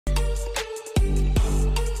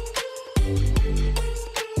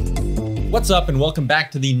What's up and welcome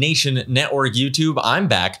back to the Nation Network YouTube. I'm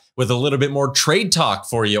back with a little bit more trade talk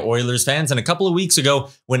for you Oilers fans. And a couple of weeks ago,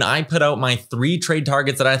 when I put out my 3 trade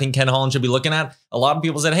targets that I think Ken Holland should be looking at, a lot of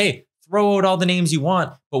people said, hey, throw out all the names you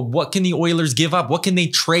want, but what can the Oilers give up? What can they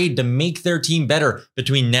trade to make their team better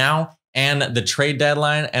between now and the trade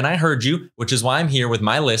deadline? And I heard you, which is why I'm here with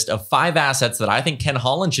my list of 5 assets that I think Ken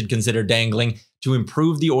Holland should consider dangling to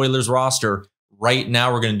improve the Oilers roster. Right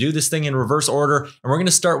now, we're going to do this thing in reverse order, and we're going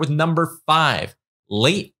to start with number 5,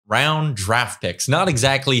 late round draft picks. Not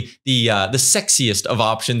exactly the sexiest of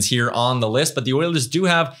options here on the list, but the Oilers do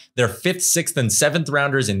have their 5th, 6th, and 7th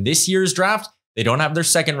rounders in this year's draft. They don't have their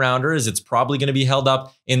 2nd rounder, as it's probably going to be held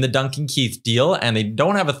up in the Duncan Keith deal. And they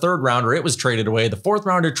don't have a 3rd rounder. It was traded away. The 4th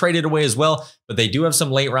rounder traded away as well. But they do have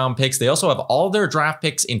some late round picks. They also have all their draft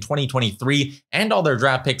picks in 2023 and all their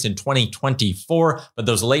draft picks in 2024. But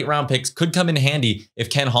those late round picks could come in handy if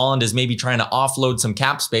Ken Holland is maybe trying to offload some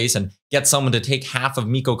cap space and get someone to take half of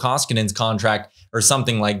Mikko Koskinen's contract or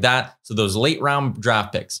something like that. So those late round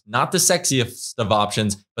draft picks, not the sexiest of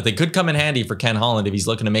options, but they could come in handy for Ken Holland if he's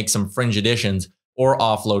looking to make some fringe additions or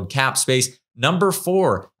offload cap space. Number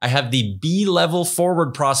 4, I have the B-level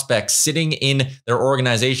forward prospects sitting in their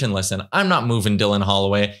organization list. And I'm not moving Dylan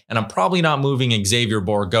Holloway, and I'm probably not moving Xavier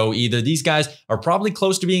Bourgault either. These guys are probably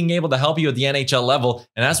close to being able to help you at the NHL level.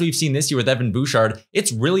 And as we've seen this year with Evan Bouchard,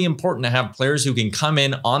 it's really important to have players who can come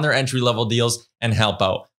in on their entry-level deals and help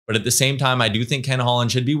out. But at the same time, I do think Ken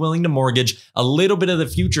Holland should be willing to mortgage a little bit of the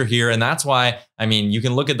future here. And that's why, I mean, you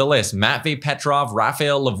can look at the list. Matvei Petrov,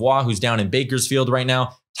 Raphael Lavoie, who's down in Bakersfield right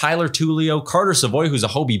now, Tyler Tullio, Carter Savoy, who's a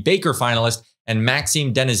Hobey Baker finalist, and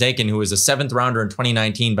Maxim Denisekin, who is a 7th rounder in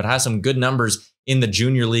 2019, but has some good numbers in the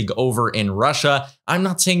junior league over in Russia. I'm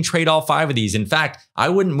not saying trade all 5 of these. In fact, I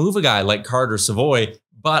wouldn't move a guy like Carter Savoy,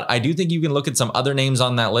 but I do think you can look at some other names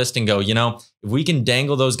on that list and go, you know, if we can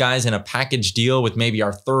dangle those guys in a package deal with maybe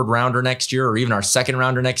our 3rd rounder next year or even our 2nd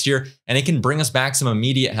rounder next year, and it can bring us back some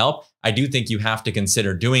immediate help, I do think you have to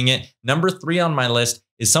consider doing it. Number 3 on my list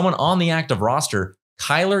is someone on the active roster,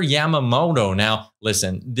 Kailer Yamamoto. Now,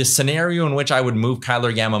 listen, the scenario in which I would move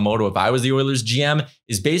Kailer Yamamoto if I was the Oilers GM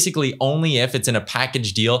is basically only if it's in a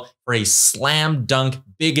package deal for a slam dunk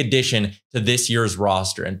big addition to this year's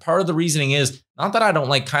roster. And part of the reasoning is not that I don't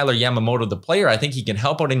like Kailer Yamamoto, the player. I think he can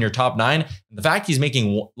help out in your top 9. And the fact he's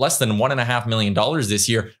making less than $1.5 million this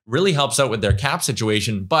year really helps out with their cap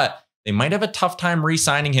situation, but they might have a tough time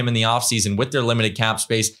re-signing him in the offseason with their limited cap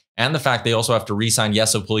space and the fact they also have to re-sign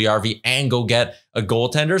Jesse Puljujarvi and go get a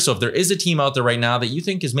goaltender. So if there is a team out there right now that you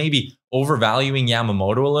think is maybe overvaluing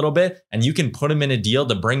Yamamoto a little bit and you can put him in a deal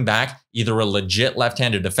to bring back either a legit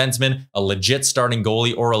left-handed defenseman, a legit starting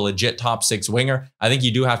goalie, or a legit top 6 winger, I think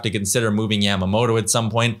you do have to consider moving Yamamoto at some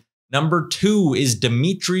point. Number 2 is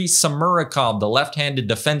Dmitry Samorukov, the left-handed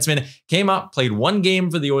defenseman. Came up, played 1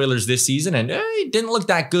 game for the Oilers this season, and he didn't look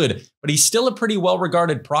that good, but he's still a pretty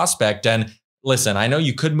well-regarded prospect. And listen, I know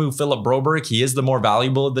you could move Philip Broberg. He is the more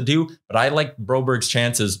valuable of the 2, but I like Broberg's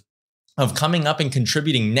chances of coming up and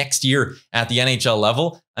contributing next year at the NHL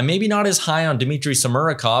level. I'm maybe not as high on Dmitry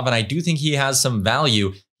Samorukov, and I do think he has some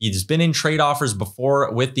value. He's been in trade offers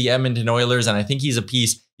before with the Edmonton Oilers, and I think he's a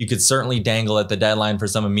piece you could certainly dangle at the deadline for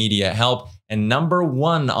some immediate help. And number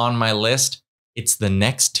 1 on my list, it's the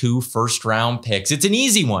next 2 first-round picks. It's an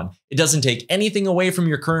easy one. It doesn't take anything away from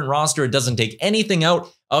your current roster. It doesn't take anything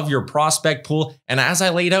out of your prospect pool. And as I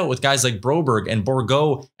laid out with guys like Broberg and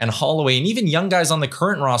Bourgault and Holloway, and even young guys on the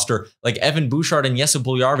current roster like Evan Bouchard and Jesse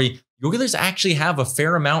Puljujarvi, the Oilers actually have a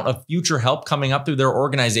fair amount of future help coming up through their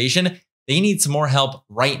organization. They need some more help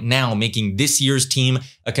right now making this year's team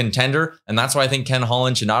a contender. And that's why I think Ken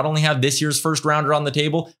Holland should not only have this year's 1st rounder on the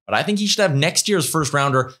table, but I think he should have next year's 1st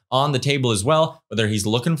rounder on the table as well. Whether he's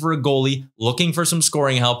looking for a goalie, looking for some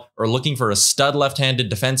scoring help, or looking for a stud left-handed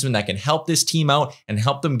defenseman that can help this team out and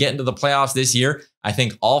help them get into the playoffs this year, I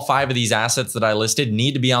think all 5 of these assets that I listed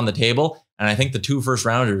need to be on the table. And I think the 2 first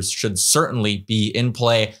rounders should certainly be in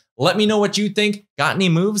play. Let me know what you think. Got any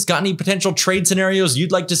moves? Got any potential trade scenarios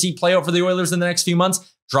you'd like to see play out for the Oilers in the next few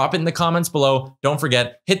months? Drop it in the comments below. Don't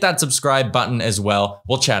forget, hit that subscribe button as well.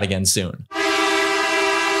 We'll chat again soon.